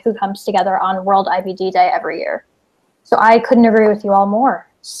everyone who comes together on World IBD Day every year. So I couldn't agree with you all more.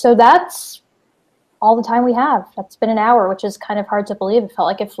 So that's all the time we have. That's been an hour, which is kind of hard to believe. It felt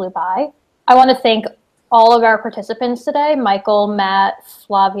like it flew by. I want to thank all of our participants today, Michael, Matt,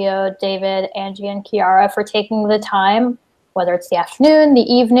 Flavio, David, Angie, and Chiara, for taking the time, whether it's the afternoon, the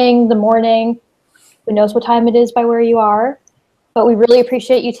evening, the morning. Who knows what time it is by where you are, but we really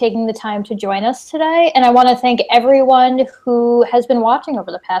appreciate you taking the time to join us today. And I want to thank everyone who has been watching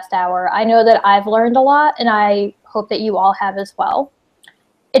over the past hour. I know that I've learned a lot, and I hope that you all have as well.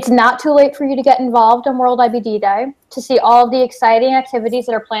 It's not too late for you to get involved on World IBD Day. To see all of the exciting activities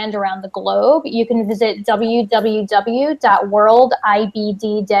that are planned around the globe, you can visit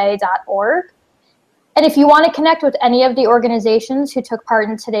www.worldibdday.org. And if you want to connect with any of the organizations who took part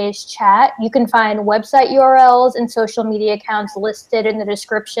in today's chat, you can find website URLs and social media accounts listed in the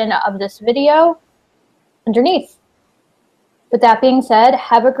description of this video underneath. With that being said,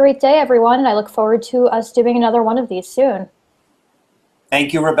 have a great day, everyone, and I look forward to us doing another one of these soon.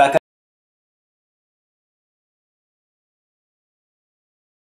 Thank you, Rebecca.